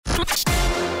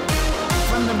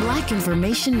Black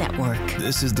Information Network.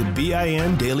 This is the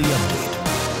BIN Daily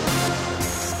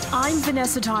Update. I'm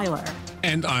Vanessa Tyler.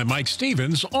 And I'm Mike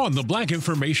Stevens on the Black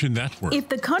Information Network. If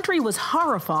the country was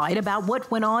horrified about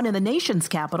what went on in the nation's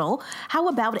capital, how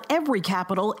about every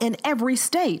capital in every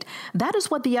state? That is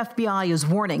what the FBI is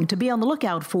warning to be on the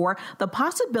lookout for, the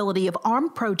possibility of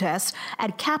armed protests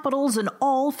at capitals in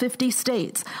all 50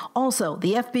 states. Also,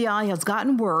 the FBI has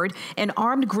gotten word an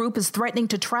armed group is threatening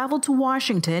to travel to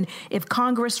Washington if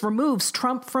Congress removes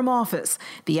Trump from office.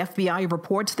 The FBI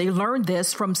reports they learned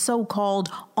this from so-called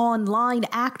online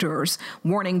actors,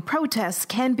 warning protests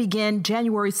can begin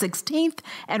January 16th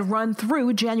and run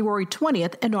through January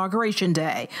 20th, Inauguration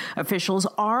Day. Officials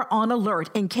are on alert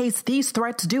in case these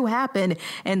threats do happen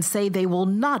and say they will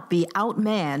not be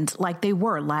outmanned like they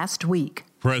were last week.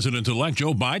 President-elect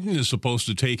Joe Biden is supposed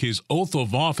to take his oath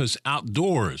of office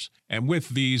outdoors. And with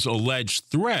these alleged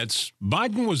threats,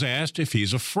 Biden was asked if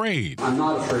he's afraid. I'm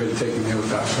not afraid of taking the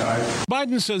oath outside.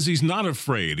 Biden says he's not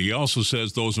afraid. He also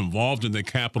says those involved in the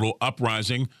Capitol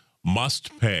uprising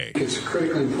must pay. It's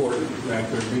critically important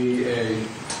that there be a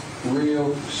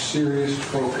real serious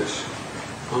focus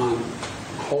on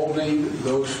holding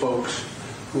those folks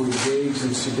who engage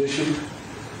in sedition,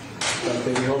 that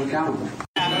they be held accountable.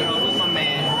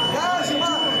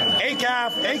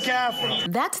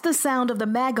 ACAF. That's the sound of the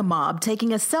MAGA mob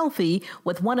taking a selfie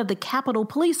with one of the Capitol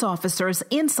police officers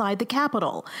inside the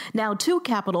Capitol. Now, 2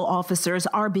 Capitol officers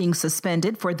are being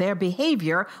suspended for their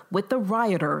behavior with the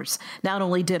rioters. Not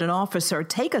only did an officer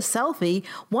take a selfie,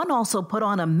 one also put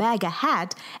on a MAGA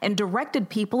hat and directed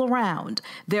people around.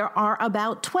 There are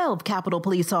about 12 Capitol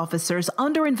police officers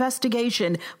under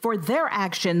investigation for their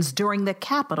actions during the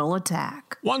Capitol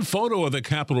attack. One photo of the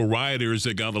Capitol rioters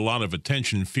that got a lot of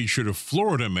attention featured a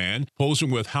Florida man posing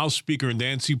with House Speaker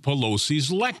Nancy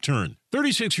Pelosi's lectern.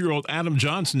 36-year-old Adam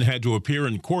Johnson had to appear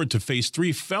in court to face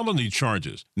 3 felony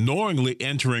charges: knowingly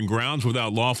entering grounds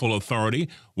without lawful authority,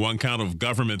 1 count of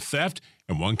government theft,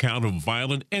 and 1 count of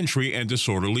violent entry and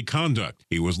disorderly conduct.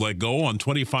 He was let go on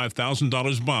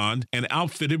 $25,000 bond and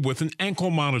outfitted with an ankle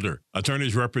monitor.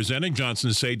 Attorneys representing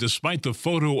Johnson say despite the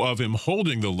photo of him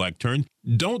holding the lectern,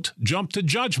 don't jump to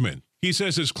judgment. He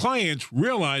says his client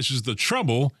realizes the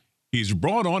trouble he's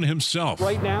brought on himself.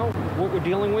 Right now, what we're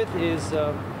dealing with is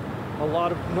a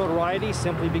lot of notoriety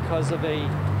simply because of a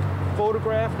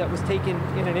photograph that was taken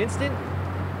in an instant.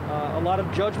 A lot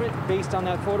of judgment based on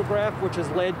that photograph, which has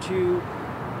led to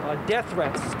death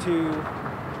threats to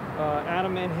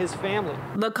Adam and his family.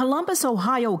 The Columbus,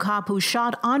 Ohio cop who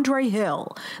shot Andre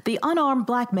Hill, the unarmed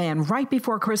black man, right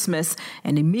before Christmas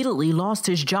and immediately lost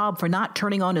his job for not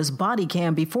turning on his body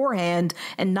cam beforehand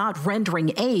and not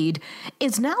rendering aid,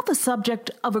 is now the subject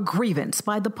of a grievance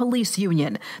by the police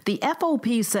union. The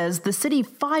FOP says the city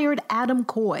fired Adam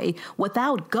Coy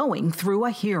without going through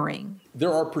a hearing.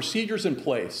 There are procedures in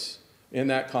place in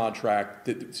that contract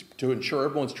to ensure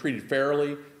everyone's treated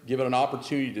fairly, given an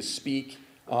opportunity to speak,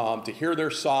 to hear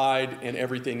their side and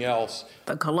everything else.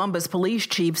 The Columbus police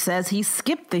chief says he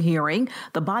skipped the hearing.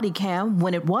 The body cam,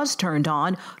 when it was turned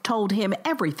on, told him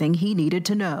everything he needed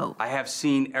to know. I have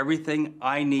seen everything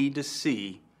I need to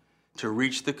see to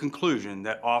reach the conclusion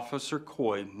that Officer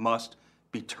Coy must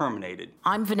be terminated.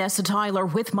 I'm Vanessa Tyler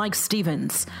with Mike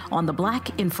Stevens on the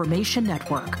Black Information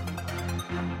Network.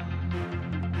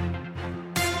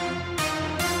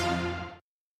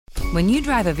 When you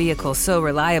drive a vehicle so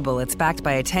reliable it's backed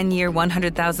by a 10-year,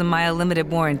 100,000-mile limited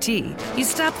warranty, you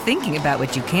stop thinking about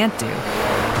what you can't do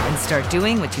and start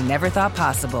doing what you never thought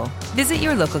possible. Visit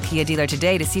your local Kia dealer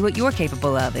today to see what you're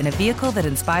capable of in a vehicle that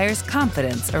inspires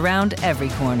confidence around every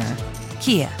corner.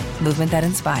 Kia, movement that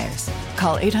inspires.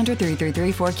 Call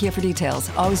 800-333-4KIA for details.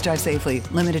 Always drive safely.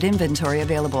 Limited inventory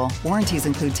available. Warranties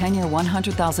include 10-year,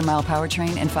 100,000-mile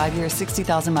powertrain and 5-year,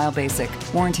 60,000-mile basic.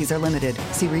 Warranties are limited.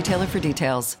 See retailer for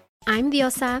details. I'm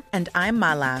Diosa. And I'm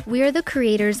Mala. We are the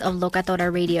creators of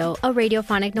Locatora Radio, a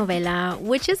radiophonic novela,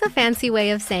 which is a fancy way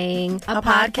of saying a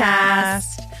podcast.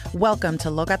 Welcome to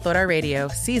Locatora Radio,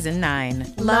 Season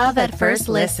 9. Love at first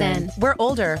listen. We're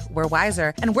older, we're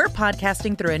wiser, and we're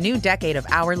podcasting through a new decade of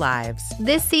our lives.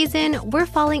 This season, we're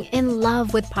falling in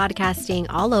love with podcasting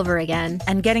all over again.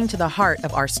 And getting to the heart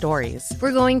of our stories.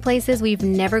 We're going places we've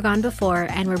never gone before,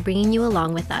 and we're bringing you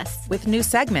along with us. With new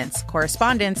segments,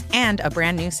 correspondence, and a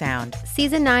brand new sound.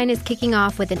 Season 9 is kicking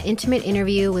off with an intimate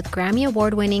interview with Grammy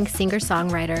Award-winning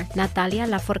singer-songwriter Natalia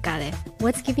Lafourcade.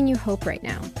 What's giving you hope right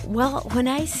now? Well, when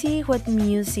I see what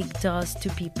music does to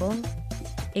people,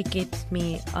 it gives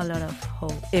me a lot of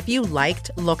hope. If you liked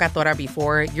Locatora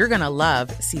before, you're going to love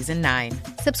Season 9.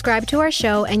 Subscribe to our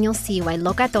show and you'll see why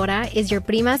Locatora is your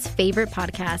prima's favorite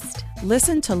podcast.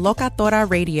 Listen to Locatora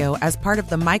Radio as part of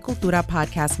the My Cultura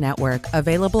Podcast Network,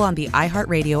 available on the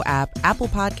iHeartRadio app, Apple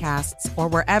Podcasts, or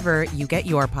wherever you get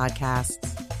your podcasts.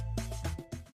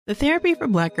 The Therapy for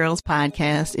Black Girls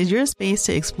podcast is your space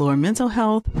to explore mental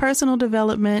health, personal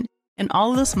development, and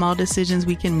all of the small decisions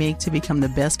we can make to become the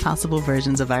best possible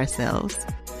versions of ourselves.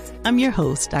 I'm your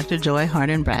host, Dr. Joy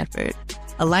Harden Bradford,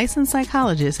 a licensed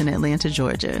psychologist in Atlanta,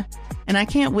 Georgia, and I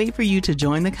can't wait for you to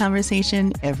join the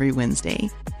conversation every Wednesday.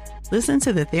 Listen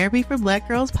to the Therapy for Black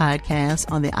Girls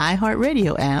podcast on the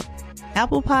iHeartRadio app,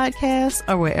 Apple Podcasts,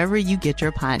 or wherever you get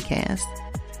your podcasts.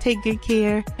 Take good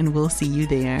care, and we'll see you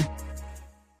there.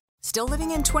 Still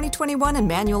living in 2021 and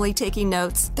manually taking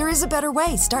notes? There is a better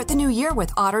way. Start the new year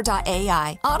with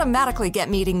Otter.ai. Automatically get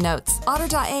meeting notes.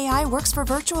 Otter.ai works for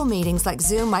virtual meetings like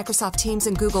Zoom, Microsoft Teams,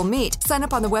 and Google Meet. Sign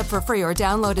up on the web for free or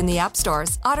download in the app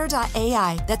stores.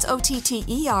 Otter.ai. That's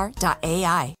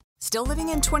OTTER.ai. Still living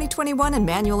in 2021 and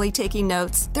manually taking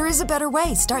notes? There is a better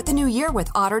way. Start the new year with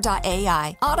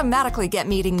Otter.ai. Automatically get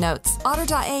meeting notes.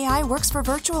 Otter.ai works for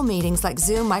virtual meetings like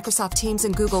Zoom, Microsoft Teams,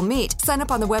 and Google Meet. Sign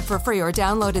up on the web for free or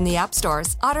download in the app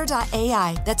stores.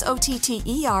 Otter.ai. That's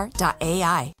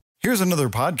OTTER.ai. Here's another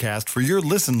podcast for your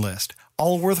listen list.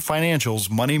 Allworth Financial's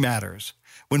Money Matters.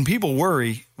 When people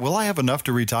worry, will I have enough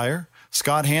to retire?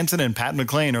 Scott Hansen and Pat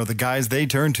McClain are the guys they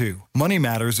turn to. Money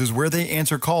Matters is where they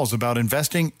answer calls about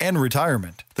investing and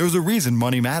retirement. There's a reason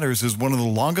Money Matters is one of the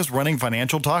longest-running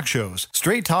financial talk shows.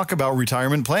 Straight talk about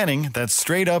retirement planning that's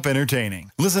straight up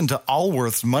entertaining. Listen to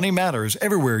Allworth's Money Matters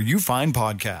everywhere you find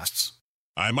podcasts.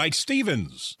 I'm Mike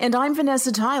Stevens. And I'm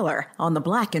Vanessa Tyler on the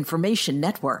Black Information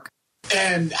Network.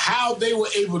 And how they were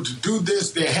able to do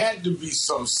this, there had to be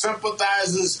some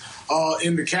sympathizers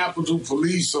in the Capitol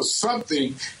Police or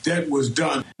something that was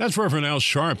done. That's Reverend Al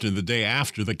Sharpton the day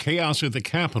after the chaos at the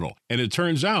Capitol. And it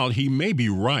turns out he may be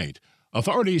right.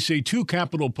 Authorities say 2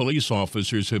 Capitol Police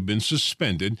officers have been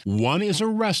suspended, 1 is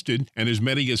arrested, and as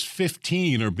many as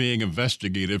 15 are being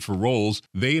investigated for roles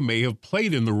they may have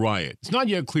played in the riot. It's not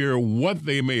yet clear what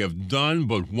they may have done,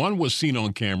 but 1 was seen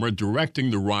on camera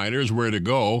directing the rioters where to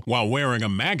go while wearing a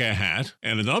MAGA hat,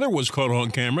 and another was caught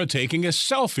on camera taking a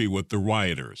selfie with the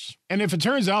rioters. And if it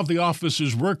turns out the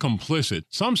officers were complicit,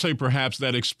 some say perhaps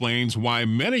that explains why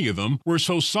many of them were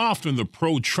so soft on the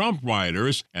pro-Trump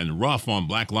rioters and rough on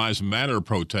Black Lives Matter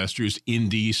protesters in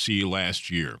D.C. last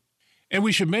year. And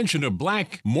we should mention a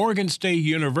Black Morgan State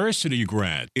University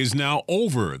grad is now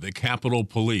over the Capitol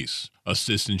Police.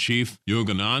 Assistant Chief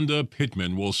Yogananda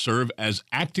Pittman will serve as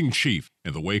acting chief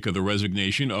in the wake of the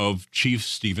resignation of Chief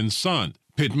Stephen Sund.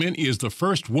 Pittman is the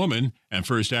first woman and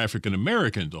first African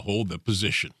American to hold the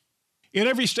position. In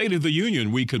every state of the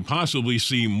union, we could possibly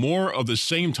see more of the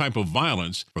same type of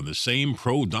violence from the same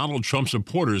pro-Donald Trump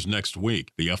supporters next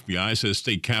week. The FBI says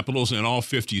state capitals in all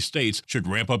 50 states should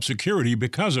ramp up security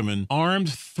because of an armed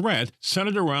threat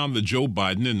centered around the Joe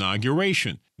Biden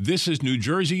inauguration. This is New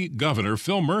Jersey Governor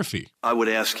Phil Murphy. I would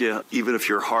ask you, even if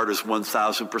your heart is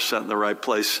 1,000% in the right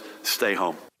place, stay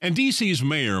home. And D.C.'s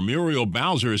Mayor Muriel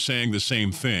Bowser is saying the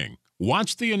same thing.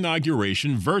 Watch the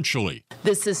inauguration virtually.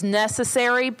 This is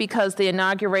necessary because the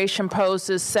inauguration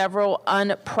poses several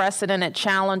unprecedented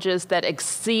challenges that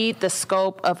exceed the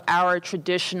scope of our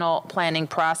traditional planning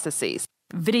processes.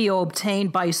 Video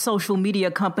obtained by social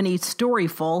media company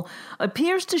Storyful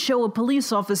appears to show a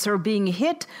police officer being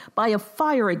hit by a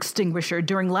fire extinguisher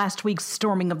during last week's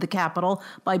storming of the Capitol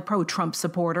by pro-Trump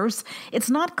supporters. It's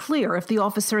not clear if the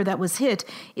officer that was hit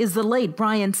is the late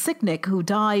Brian Sicknick, who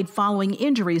died following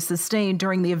injuries sustained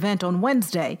during the event on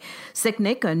Wednesday.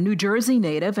 Sicknick, a New Jersey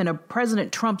native and a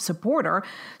President Trump supporter,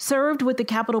 served with the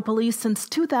Capitol Police since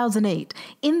 2008.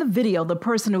 In the video, the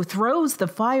person who throws the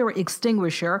fire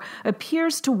extinguisher appears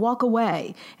to walk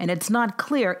away, and it's not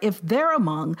clear if they're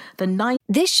among the 9.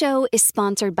 This show is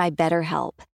sponsored by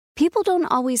BetterHelp. People don't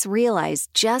always realize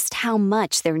just how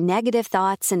much their negative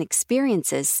thoughts and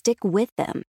experiences stick with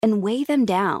them and weigh them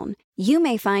down. You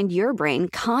may find your brain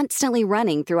constantly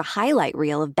running through a highlight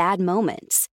reel of bad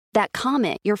moments. That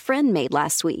comment your friend made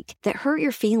last week that hurt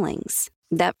your feelings.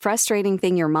 That frustrating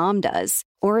thing your mom does.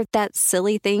 Or that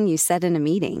silly thing you said in a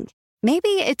meeting.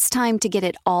 Maybe it's time to get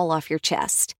it all off your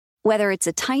chest. Whether it's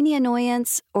a tiny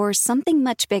annoyance or something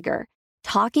much bigger,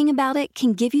 talking about it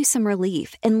can give you some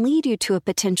relief and lead you to a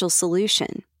potential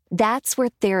solution. That's where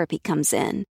therapy comes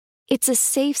in. It's a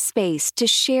safe space to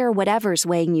share whatever's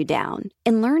weighing you down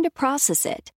and learn to process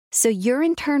it so your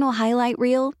internal highlight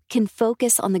reel can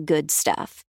focus on the good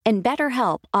stuff. And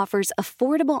BetterHelp offers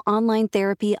affordable online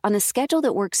therapy on a schedule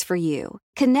that works for you.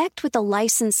 Connect with a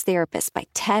licensed therapist by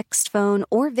text, phone,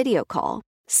 or video call.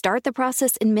 Start the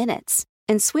process in minutes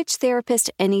and switch therapist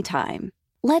anytime.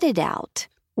 Let it out.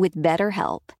 with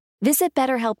BetterHelp. Visit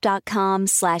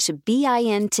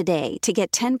BetterHelp.com/BIN today to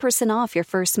get 10% off your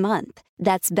first month.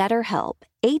 That's BetterHelp,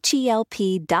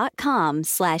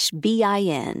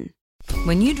 HELP.com/BIN.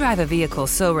 When you drive a vehicle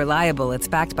so reliable it's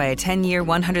backed by a 10-year,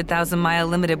 100,000-mile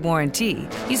limited warranty,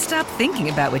 you stop thinking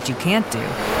about what you can't do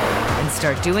and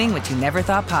start doing what you never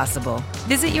thought possible.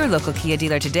 Visit your local Kia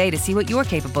dealer today to see what you're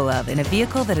capable of in a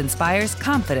vehicle that inspires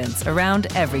confidence around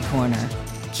every corner.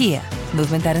 Kia,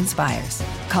 movement that inspires.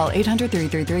 Call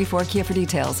 800-333-4KIA for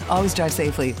details. Always drive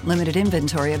safely. Limited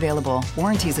inventory available.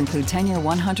 Warranties include 10-year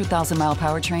 100,000-mile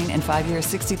powertrain and 5-year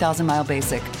 60,000-mile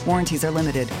basic. Warranties are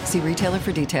limited. See retailer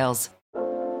for details.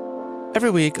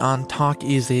 Every week on Talk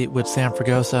Easy with Sam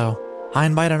Fragoso, I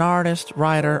invite an artist,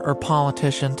 writer, or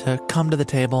politician to come to the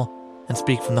table and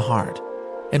speak from the heart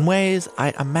in ways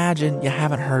I imagine you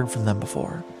haven't heard from them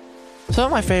before. Some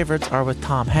of my favorites are with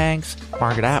Tom Hanks,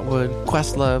 Margaret Atwood,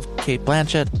 Questlove, Cate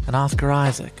Blanchett, and Oscar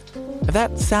Isaac. If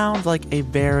that sounds like a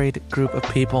varied group of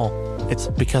people, it's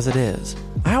because it is.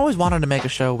 I always wanted to make a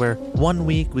show where one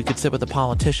week we could sit with a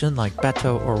politician like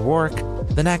Beto O'Rourke,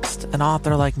 the next an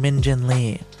author like Min Jin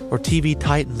Lee, or TV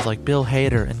titans like Bill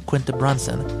Hader and Quinta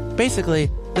Brunson.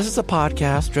 Basically, this is a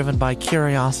podcast driven by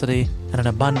curiosity and an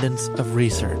abundance of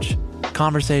research.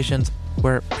 Conversations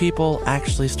where people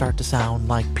actually start to sound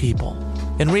like people.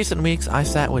 In recent weeks, I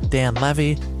sat with Dan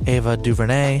Levy, Ava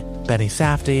DuVernay, Benny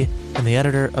Safdie, and the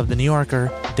editor of The New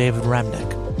Yorker, David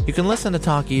Remnick. You can listen to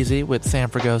Talk Easy with Sam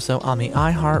Fragoso on the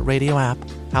iHeartRadio app,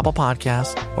 Apple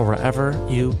Podcasts, or wherever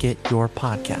you get your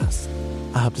podcasts.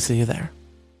 I hope to see you there.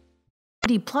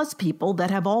 80+ people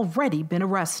that have already been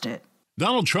arrested.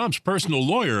 Donald Trump's personal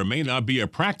lawyer may not be a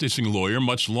practicing lawyer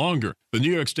much longer. The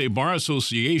New York State Bar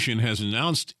Association has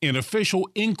announced an official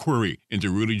inquiry into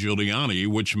Rudy Giuliani,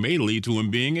 which may lead to him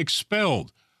being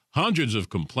expelled. Hundreds of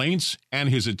complaints and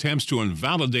his attempts to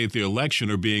invalidate the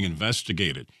election are being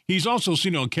investigated. He's also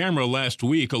seen on camera last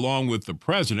week, along with the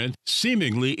president,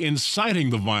 seemingly inciting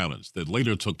the violence that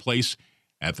later took place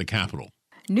at the Capitol.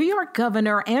 New York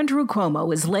Governor Andrew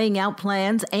Cuomo is laying out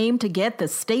plans aimed to get the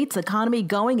state's economy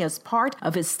going as part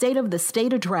of his State of the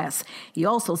State address. He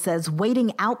also says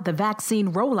waiting out the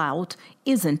vaccine rollout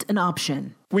isn't an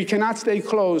option. We cannot stay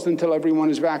closed until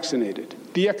everyone is vaccinated.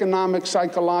 The economic,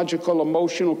 psychological,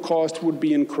 emotional cost would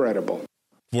be incredible.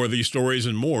 For these stories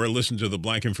and more, listen to the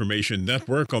Black Information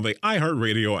Network on the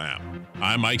iHeartRadio app.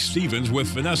 I'm Mike Stevens with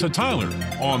Vanessa Tyler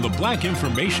on the Black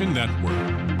Information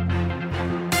Network.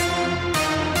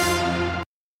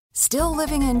 Still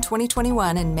living in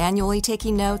 2021 and manually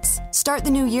taking notes? Start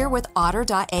the new year with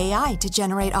Otter.ai to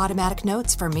generate automatic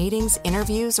notes for meetings,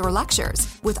 interviews, or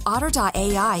lectures. With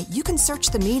Otter.ai, you can search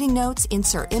the meeting notes,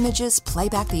 insert images, play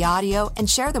back the audio, and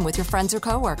share them with your friends or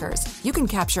coworkers. You can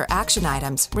capture action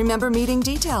items, remember meeting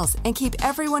details, and keep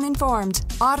everyone informed.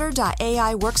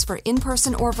 Otter.ai works for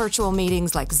in-person or virtual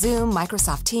meetings like Zoom,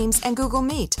 Microsoft Teams, and Google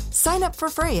Meet. Sign up for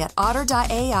free at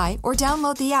Otter.ai or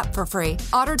download the app for free.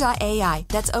 Otter.ai,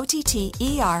 that's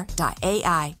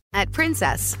OTTER.ai. At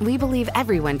Princess, we believe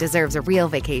everyone deserves a real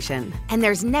vacation. And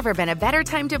there's never been a better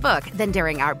time to book than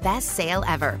during our best sale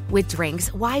ever. With drinks,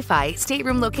 Wi-Fi,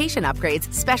 stateroom location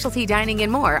upgrades, specialty dining,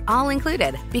 and more, all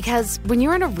included. Because when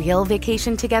you're on a real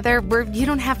vacation together where you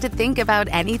don't have to think about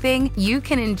anything, you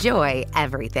can enjoy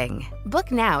everything.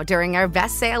 Book now during our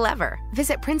best sale ever.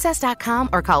 Visit princess.com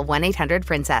or call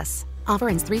 1-800-PRINCESS. Offer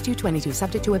ends 3/2/22,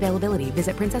 subject to availability.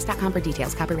 Visit princess.com for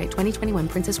details. Copyright 2021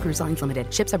 Princess Cruise Lines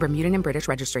Limited. Ships are Bermudan and British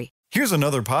Registry. Here's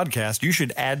another podcast you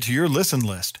should add to your listen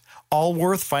list.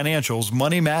 Allworth Financial's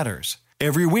Money Matters.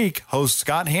 Every week, hosts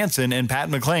Scott Hansen and Pat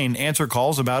McClain answer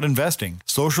calls about investing,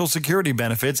 Social Security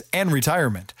benefits, and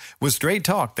retirement with straight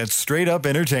talk that's straight up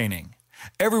entertaining.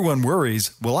 Everyone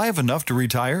worries, will I have enough to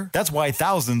retire? That's why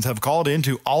thousands have called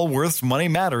into Allworth's Money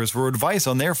Matters for advice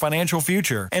on their financial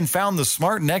future and found the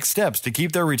smart next steps to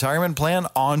keep their retirement plan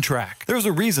on track. There's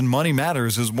a reason Money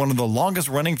Matters is one of the longest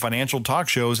running financial talk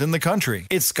shows in the country.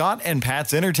 It's Scott and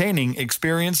Pat's entertaining,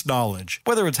 experienced knowledge.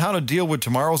 Whether it's how to deal with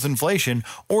tomorrow's inflation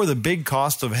or the big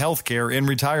costs of healthcare in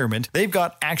retirement, they've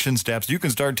got action steps you can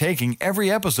start taking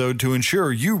every episode to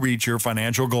ensure you reach your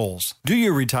financial goals. Do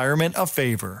your retirement a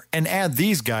favor and add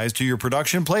these guys to your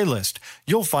production playlist.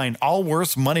 You'll find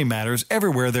Allworth's Money Matters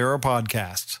everywhere there are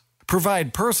podcasts.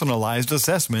 Provide personalized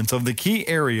assessments of the key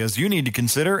areas you need to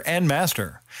consider and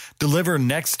master. Deliver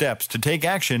next steps to take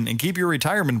action and keep your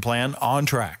retirement plan on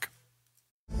track.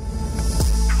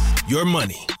 Your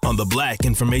money on the Black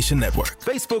Information Network.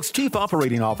 Facebook's chief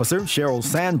operating officer, Sheryl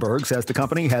Sandberg, says the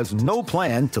company has no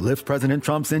plan to lift President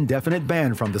Trump's indefinite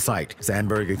ban from the site.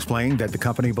 Sandberg explained that the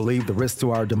company believed the risk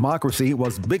to our democracy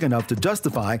was big enough to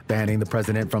justify banning the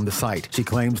president from the site. She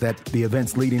claims that the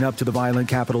events leading up to the violent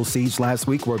Capitol siege last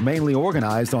week were mainly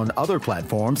organized on other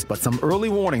platforms, but some early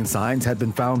warning signs had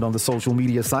been found on the social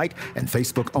media site and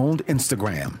Facebook-owned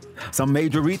Instagram. Some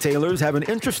major retailers have an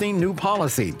interesting new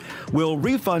policy. We'll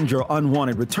refund your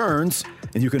unwanted returns,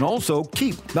 and you can also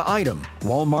keep the item.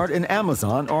 Walmart and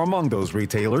Amazon are among those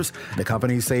retailers. The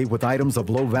companies say with items of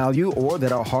low value or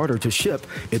that are harder to ship,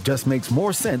 it just makes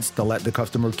more sense to let the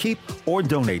customer keep or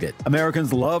donate it.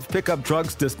 Americans love pickup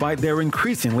trucks despite their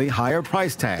increasingly higher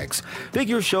price tags.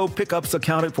 Figures show pickups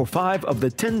accounted for 5 of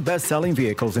the 10 best-selling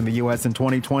vehicles in the U.S. in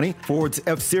 2020. Ford's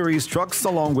F-Series trucks,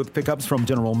 along with pickups from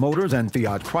General Motors and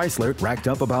Fiat Chrysler, racked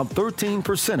up about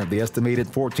 13% of the estimated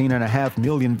 14.5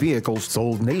 million vehicles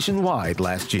sold nationwide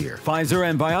last year. Pfizer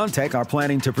and BioNTech are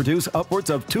planning to produce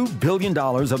upwards of $2 billion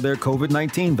of their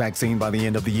COVID-19 vaccine by the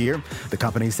end of the year. The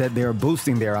company said they're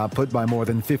boosting their output by more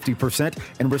than 50%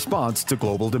 in response to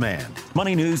global demand.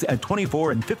 Money news at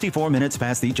 24 and 54 minutes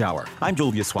past each hour. I'm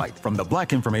Julius White from the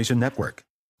Black Information Network.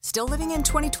 Still living in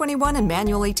 2021 and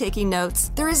manually taking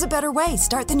notes? There is a better way.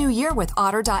 Start the new year with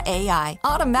Otter.ai.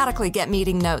 Automatically get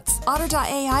meeting notes.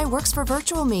 Otter.ai works for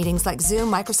virtual meetings like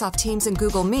Zoom, Microsoft Teams, and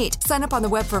Google Meet. Sign up on the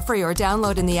web for free or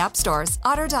download in the app stores.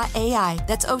 Otter.ai.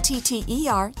 That's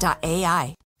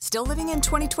OTTER.ai. Still living in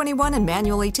 2021 and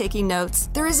manually taking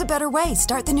notes? There is a better way.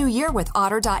 Start the new year with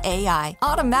Otter.ai.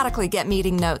 Automatically get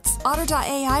meeting notes.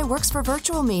 Otter.ai works for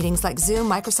virtual meetings like Zoom,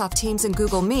 Microsoft Teams, and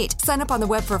Google Meet. Sign up on the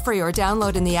web for free or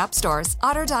download in the app stores.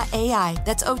 Otter.ai.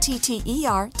 That's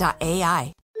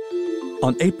OTTER.ai.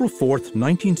 On April 4th,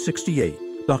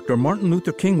 1968, Dr. Martin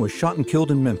Luther King was shot and killed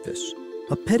in Memphis.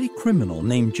 A petty criminal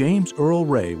named James Earl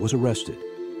Ray was arrested.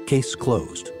 Case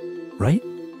closed. Right?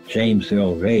 James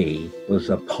Earl Ray was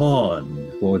a pawn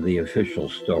for the official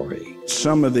story.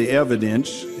 Some of the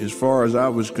evidence, as far as I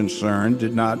was concerned,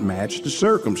 did not match the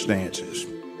circumstances.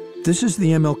 This is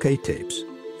the MLK tapes.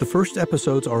 The first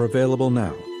episodes are available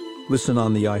now. Listen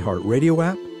on the iHeartRadio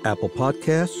app, Apple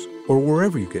Podcasts, or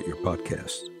wherever you get your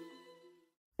podcasts.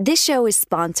 This show is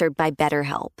sponsored by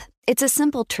BetterHelp. It's a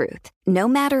simple truth. No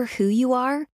matter who you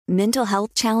are, mental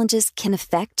health challenges can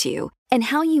affect you, and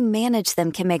how you manage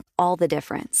them can make all the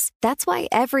difference. That's why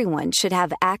everyone should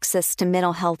have access to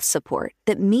mental health support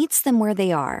that meets them where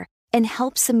they are and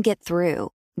helps them get through.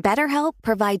 BetterHelp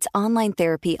provides online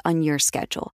therapy on your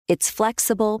schedule. It's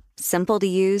flexible, simple to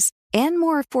use, and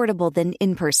more affordable than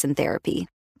in-person therapy.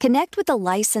 Connect with a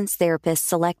licensed therapist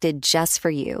selected just for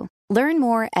you. Learn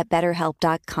more at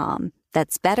BetterHelp.com.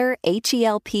 That's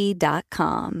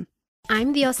BetterHelp.com.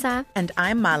 I'm Diosa. And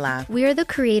I'm Mala. We are the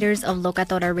creators of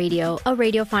Locatora Radio, a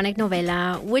radiophonic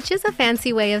novela, which is a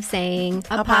fancy way of saying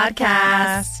a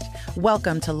podcast.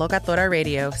 Welcome to Locatora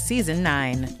Radio, Season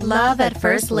 9. Love at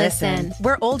first listen.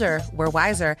 We're older, we're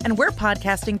wiser, and we're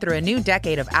podcasting through a new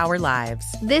decade of our lives.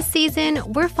 This season,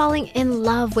 we're falling in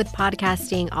love with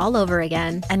podcasting all over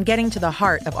again. And getting to the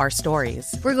heart of our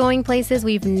stories. We're going places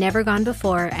we've never gone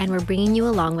before, and we're bringing you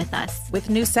along with us. With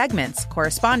new segments,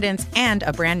 correspondence, and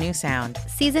a brand new sound.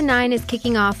 Season 9 is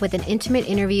kicking off with an intimate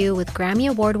interview with Grammy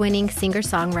Award-winning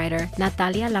singer-songwriter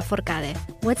Natalia Lafourcade.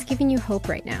 What's giving you hope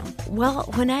right now? Well,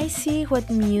 when I see what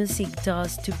music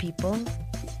does to people,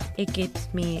 it gives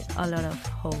me a lot of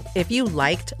hope. If you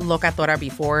liked Locatora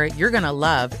before, you're going to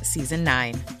love Season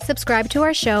 9. Subscribe to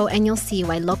our show and you'll see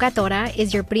why Locatora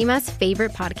is your prima's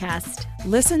favorite podcast.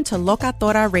 Listen to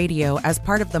Locatora Radio as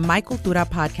part of the My Cultura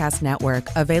Podcast Network,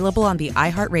 available on the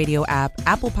iHeartRadio app,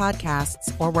 Apple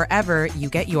Podcasts, or wherever you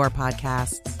get your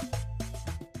podcasts.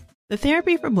 The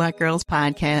Therapy for Black Girls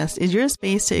podcast is your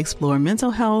space to explore mental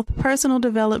health, personal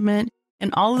development,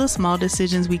 and all of the small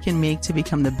decisions we can make to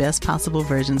become the best possible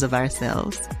versions of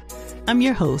ourselves. I'm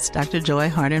your host, Dr. Joy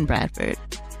Harden Bradford,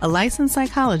 a licensed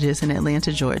psychologist in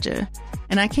Atlanta, Georgia,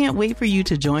 and I can't wait for you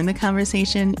to join the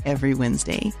conversation every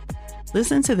Wednesday.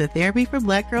 Listen to the Therapy for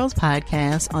Black Girls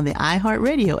podcast on the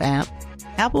iHeartRadio app,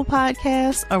 Apple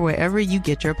Podcasts, or wherever you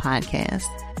get your podcasts.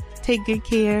 Take good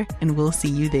care, and we'll see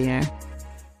you there.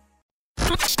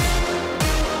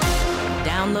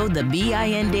 Download the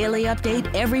BIN Daily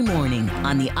Update every morning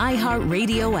on the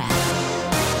iHeartRadio app.